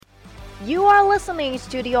You are listening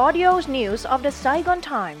to the audio news of the Saigon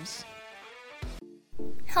Times.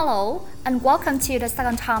 Hello and welcome to the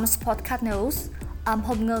Saigon Times podcast news. I'm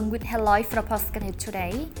Hồng Ngân with headline for the podcast news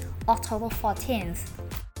today, October 14th.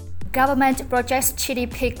 Government projects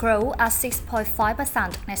GDP growth at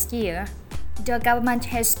 6.5% next year. The government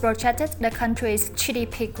has projected the country's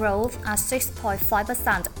GDP growth at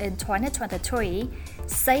 6.5% in 2023,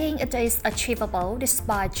 saying it is achievable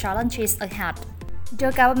despite challenges ahead. The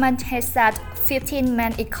government has set 15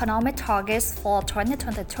 main economic targets for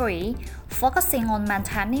 2023, focusing on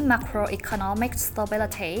maintaining macroeconomic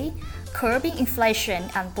stability, curbing inflation,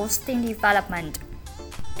 and boosting development.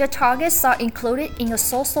 The targets are included in a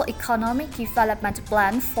socio-economic development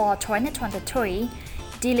plan for 2023,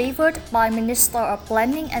 delivered by Minister of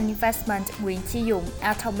Planning and Investment Nguyễn Chí Dũng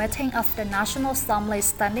at a meeting of the National Assembly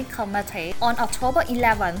Standing Committee on October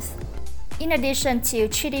 11th. In addition to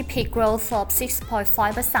GDP growth of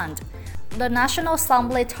 6.5%, the National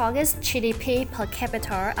Assembly targets GDP per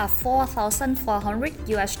capita at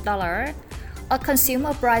 $4,400, a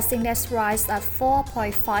consumer price index rise at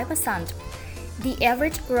 4.5%, the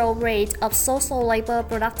average growth rate of social labor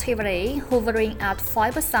productivity hovering at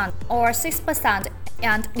 5% or 6%,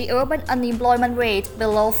 and the urban unemployment rate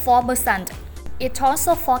below 4%. It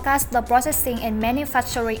also forecasts the processing and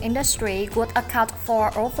manufacturing industry would account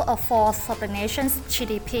for over a fourth of the nation's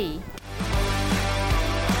GDP.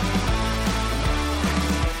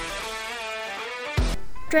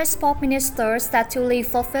 Transport Minister set to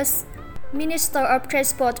leave office. Minister of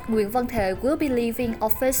Transport Nguyễn Văn Thể will be leaving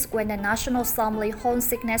office when the National Assembly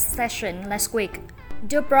holds its next session next week.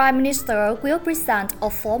 The Prime Minister will present a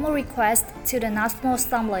formal request to the National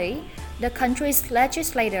Assembly, the country's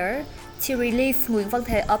legislator, to relieve Nguyễn Văn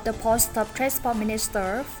Thể of the post of Transport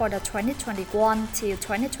Minister for the 2021 to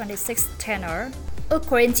 2026 tenure.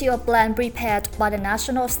 According to a plan prepared by the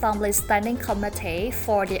National Assembly Standing Committee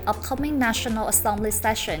for the upcoming National Assembly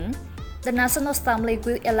session, the National Assembly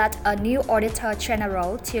will elect a new Auditor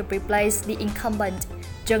General to replace the incumbent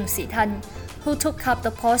Trần Sĩ Thanh, who took up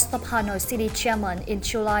the post of Hanoi City Chairman in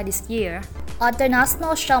July this year. At the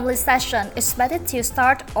National Assembly session expected to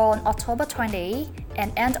start on October 20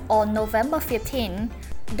 and end on November 15,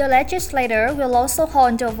 the legislator will also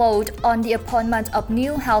hold a vote on the appointment of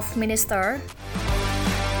new health minister.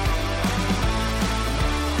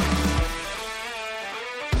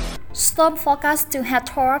 Storm forecast to head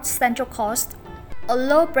towards Central Coast. A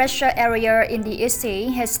low-pressure area in the East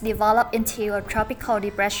Sea has developed into a tropical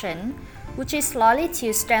depression, which is likely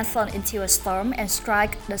to strengthen into a storm and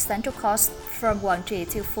strike the Central Coast from Quảng Trị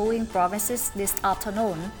to Phú Yên provinces this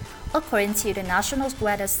afternoon, according to the National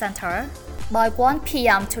Weather Center. By 1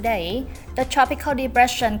 p.m. today, the tropical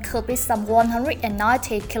depression could be some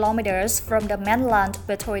 190 kilometers from the mainland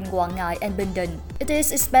between Quảng Ngãi and Bình Định. It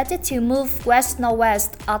is expected to move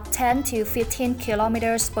west-northwest at 10 to 15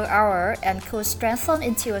 kilometers per hour and could strengthen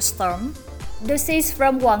into a storm. The seas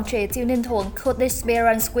from Quảng Trị to Ninh Thuận could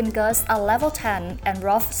experience wind gusts at level 10 and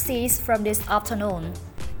rough seas from this afternoon.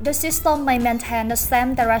 The system may maintain the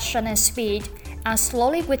same direction and speed and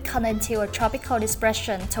slowly weaken into a tropical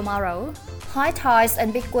depression tomorrow. High tides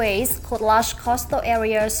and big waves could lash coastal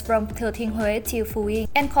areas from Thừa Thiên Huế to Phú Yên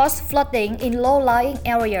and cause flooding in low-lying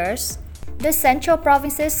areas. The central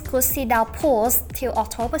provinces could see downpours till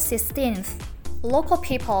October 16th. Local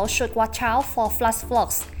people should watch out for flash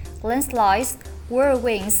floods, landslides,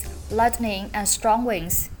 whirlwinds, lightning, and strong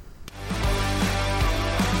winds.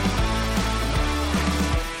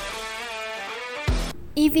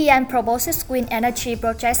 EVN proposes green energy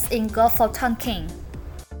projects in Gulf of Tonkin.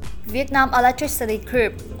 Vietnam Electricity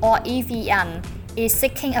Group, or EVN, is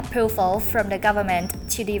seeking approval from the government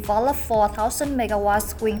to develop 4,000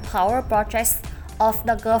 megawatts wind power projects off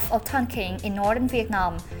the Gulf of Tonkin in northern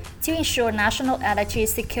Vietnam to ensure national energy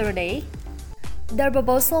security. The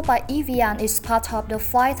proposal by EVN is part of the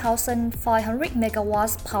 5,500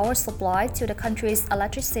 megawatts power supply to the country's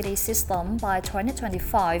electricity system by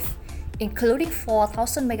 2025, including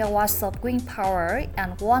 4,000 megawatts of wind power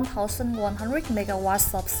and 1,100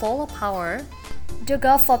 megawatts of solar power. The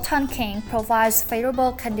Gulf of Tonkin provides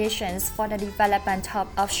favorable conditions for the development of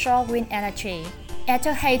offshore wind energy. At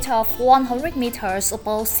a height of 100 meters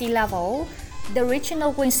above sea level, the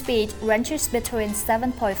regional wind speed ranges between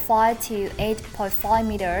 7.5 to 8.5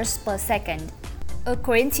 meters per second.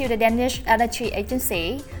 According to the Danish Energy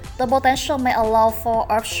Agency, the potential may allow for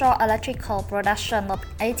offshore electrical production of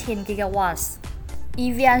 18 gigawatts.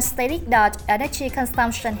 EVN stated that energy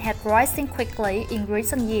consumption had risen quickly in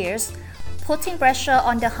recent years, putting pressure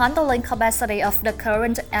on the handling capacity of the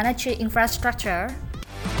current energy infrastructure.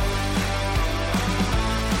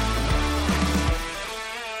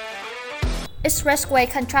 Expressway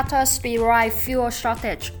contractors derive fuel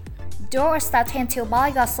shortage. Those are starting to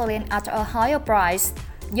buy gasoline at a higher price.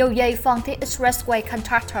 Dù vậy, phần thì expressway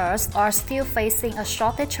contractors are still facing a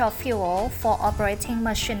shortage of fuel for operating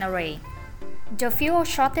machinery. The fuel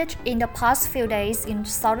shortage in the past few days in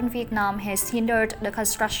southern Vietnam has hindered the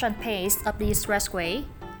construction pace of the expressway.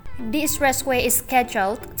 The expressway is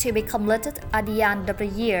scheduled to be completed at the end of the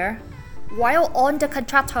year. While all the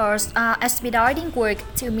contractors are expediting work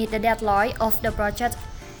to meet the deadline of the project,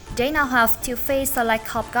 they now have to face a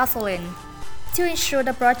lack of gasoline. To ensure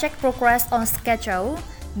the project progress on schedule,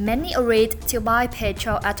 many agreed to buy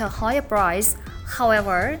petrol at a higher price.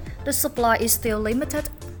 However, the supply is still limited.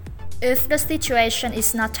 If the situation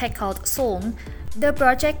is not tackled soon, the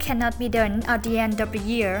project cannot be done at the end of the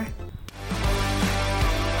year.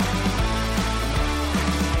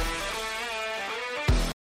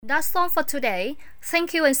 That's all for today.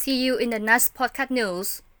 Thank you and see you in the next podcast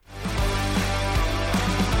news.